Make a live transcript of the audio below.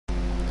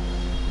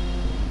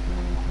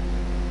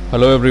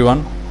Hello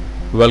everyone,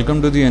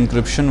 welcome to the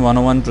Encryption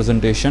 101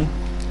 presentation.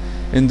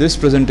 In this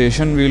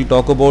presentation we will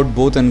talk about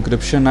both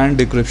encryption and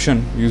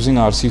decryption using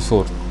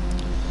RC4.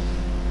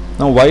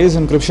 Now why is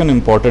encryption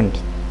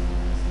important?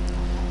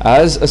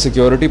 As a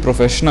security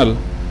professional,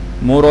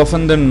 more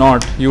often than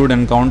not you would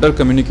encounter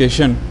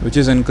communication which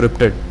is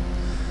encrypted.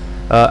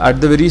 At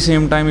the very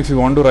same time, if you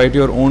want to write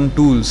your own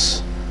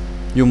tools,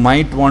 you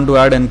might want to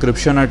add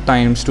encryption at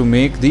times to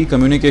make the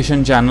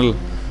communication channel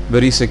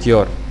very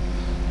secure.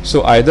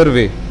 So either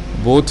way,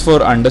 both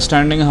for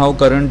understanding how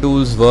current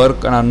tools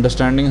work and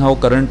understanding how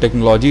current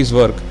technologies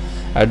work,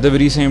 at the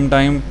very same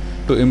time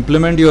to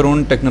implement your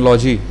own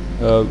technology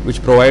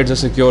which provides a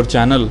secure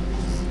channel,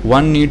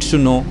 one needs to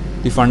know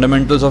the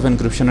fundamentals of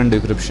encryption and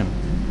decryption.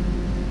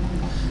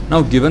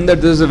 Now given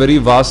that this is a very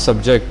vast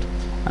subject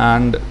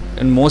and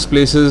in most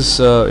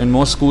places, in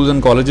most schools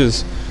and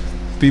colleges,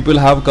 people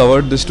have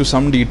covered this to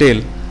some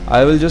detail,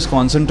 I will just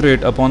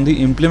concentrate upon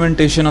the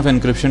implementation of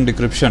encryption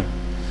decryption,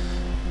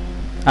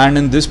 and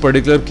in this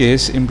particular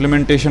case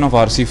implementation of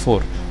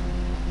RC4.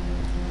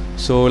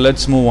 So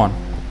let's move on.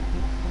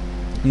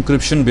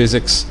 Encryption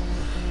basics.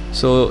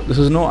 So this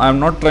is I'm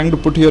not trying to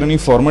put here any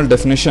formal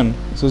definition.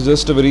 This is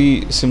just a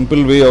very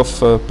simple way of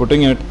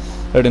putting it,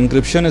 that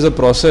encryption is a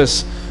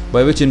process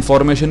by which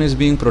information is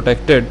being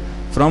protected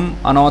from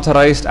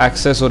unauthorized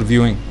access or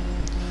viewing,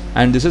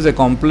 and this is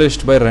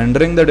accomplished by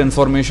rendering that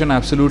information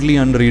absolutely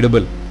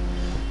unreadable.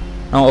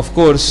 Now of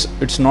course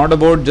it's not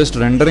about just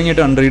rendering it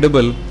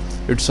unreadable,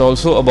 it's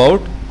also about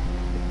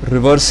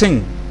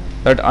reversing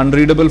that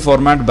unreadable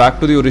format back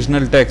to the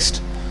original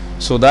text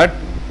so that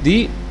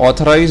the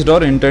authorized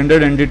or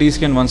intended entities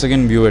can once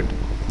again view it.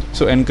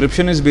 So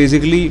encryption is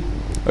basically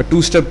a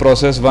two-step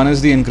process. One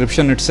is the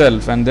encryption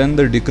itself and then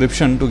the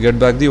decryption to get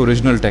back the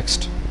original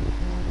text.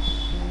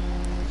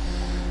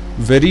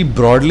 Very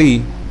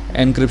broadly,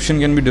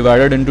 encryption can be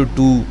divided into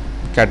two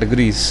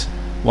categories.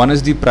 One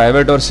is the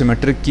private or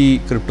symmetric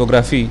key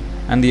cryptography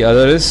and the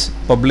other is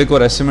public or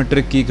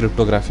asymmetric key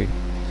cryptography.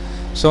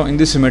 So in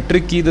the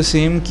symmetric key, the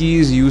same key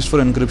is used for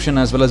encryption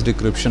as well as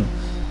decryption,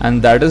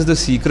 and that is the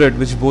secret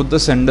which both the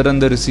sender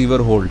and the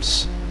receiver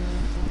holds.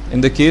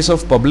 In the case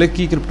of public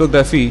key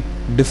cryptography,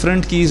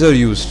 different keys are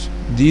used.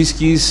 These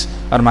keys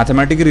are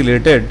mathematically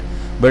related,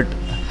 but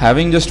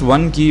having just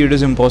one key, it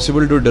is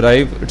impossible to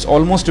derive, it's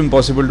almost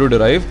impossible to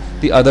derive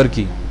the other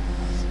key.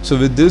 So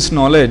with this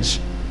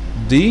knowledge,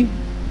 the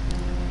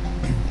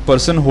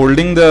person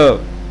holding the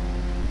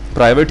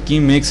private key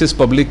makes his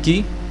public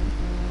key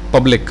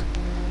public,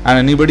 and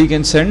anybody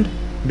can send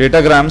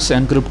datagrams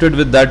encrypted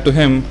with that to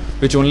him,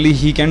 which only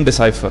he can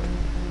decipher.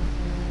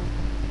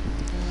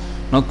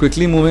 Now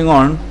quickly moving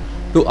on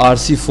to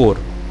RC4.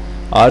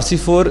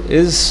 RC4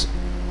 is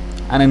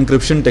an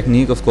encryption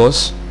technique, of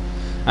course,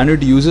 and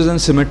it uses a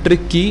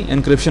symmetric key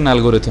encryption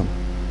algorithm.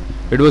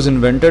 It was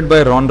invented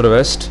by Ron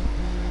Rivest.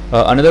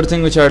 Another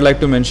thing which I would like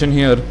to mention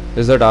here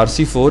is that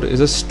RC4 is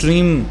a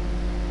stream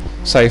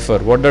cipher.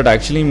 What that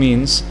actually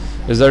means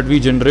is that we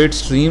generate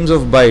streams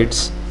of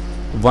bytes,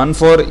 one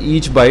for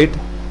each byte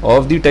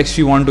of the text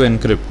we want to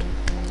encrypt.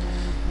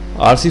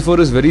 RC4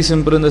 is very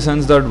simple in the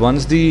sense that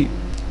once the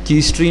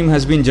key stream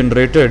has been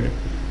generated,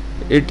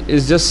 it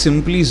is just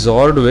simply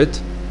XORed with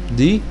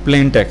the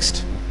plain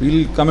text.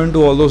 We will come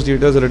into all those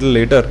details a little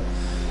later.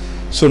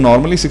 So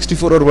normally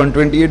 64 or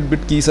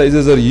 128-bit key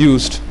sizes are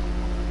used,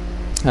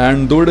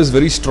 and though it is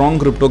very strong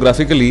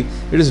cryptographically,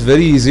 it is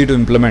very easy to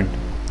implement,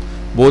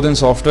 both in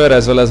software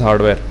as well as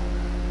hardware.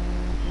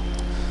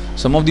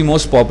 Some of the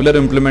most popular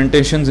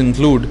implementations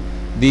include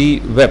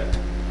the WEP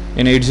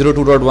in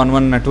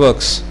 802.11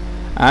 networks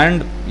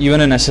and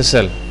even in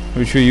SSL,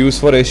 which we use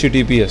for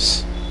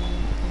HTTPS.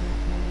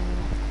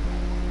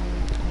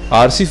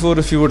 RC4,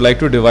 if you would like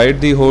to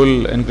divide the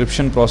whole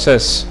encryption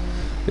process,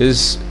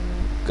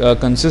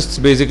 consists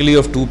basically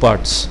of two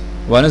parts.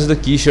 One is the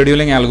key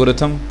scheduling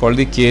algorithm called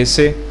the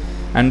KSA,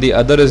 and the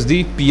other is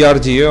the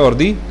PRGA or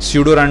the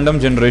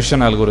pseudo-random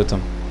generation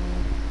algorithm.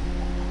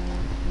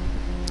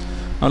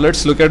 Now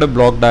let's look at a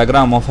block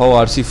diagram of how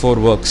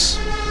RC4 works.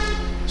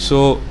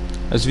 So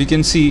as we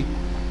can see,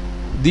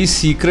 the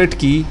secret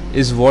key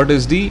is what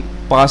is the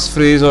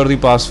passphrase or the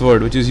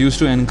password which is used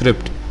to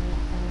encrypt.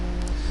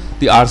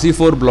 The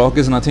RC4 block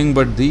is nothing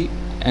but the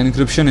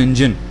encryption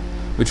engine,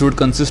 which would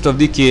consist of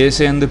the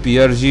KSA and the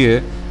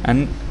PRGA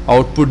and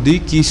output the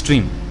key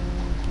stream.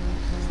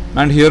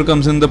 And here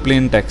comes in the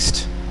plain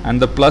text, and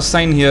the plus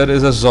sign here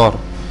is a XOR.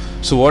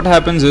 So what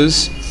happens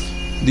is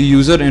the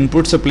user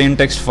inputs a plain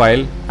text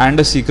file and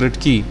a secret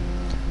key,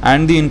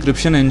 and the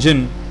encryption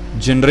engine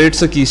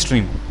generates a key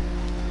stream,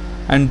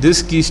 and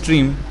this key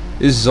stream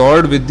is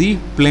XORed with the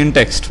plain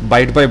text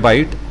byte by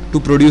byte to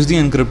produce the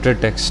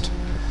encrypted text.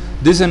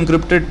 This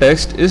encrypted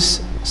text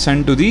is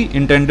sent to the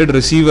intended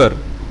receiver,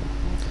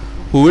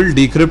 who will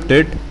decrypt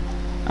it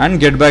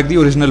and get back the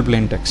original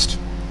plain text.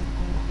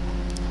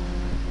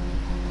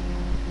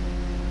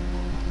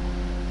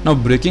 Now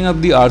breaking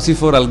up the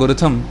RC4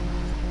 algorithm,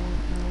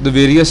 the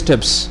various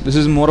steps, this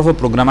is more of a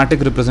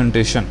programmatic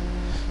representation.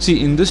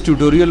 See, in this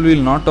tutorial we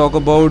will not talk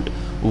about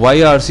why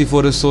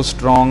RC4 is so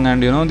strong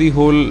and the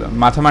whole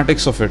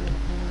mathematics of it.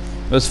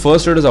 Because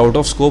first, it is out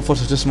of scope for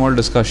such a small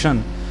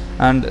discussion,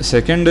 and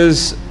second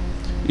is,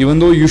 even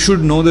though you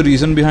should know the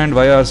reason behind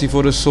why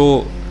RC4 is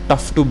so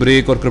tough to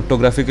break or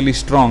cryptographically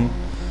strong,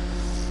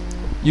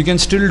 you can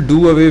still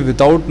do away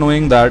without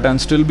knowing that and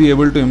still be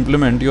able to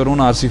implement your own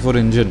RC4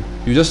 engine.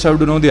 You just have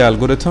to know the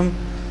algorithm,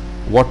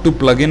 what to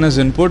plug in as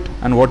input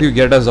and what you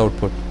get as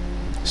output.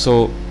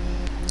 So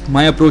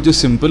my approach is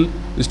simple,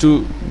 is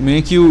to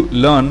make you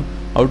learn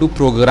how to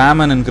program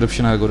an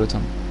encryption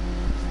algorithm.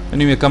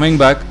 Anyway, coming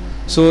back,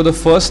 so the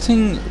first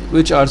thing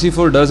which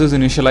RC4 does is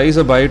initialize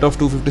a byte of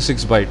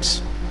 256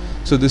 bytes.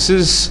 So this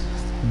is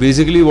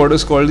basically what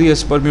is called the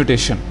S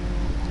permutation.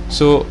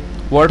 So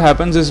what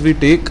happens is, we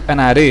take an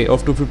array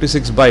of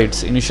 256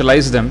 bytes,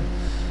 initialize them,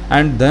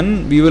 and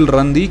then we will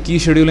run the key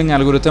scheduling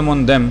algorithm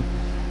on them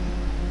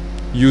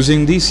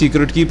using the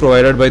secret key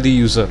provided by the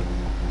user.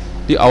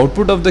 The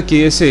output of the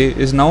KSA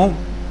is now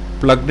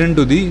plugged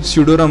into the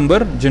pseudo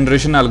number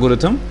generation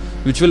algorithm,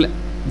 which will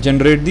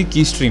generate the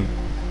key stream,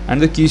 and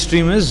the key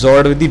stream is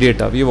XORed with the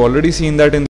data. We have already seen that in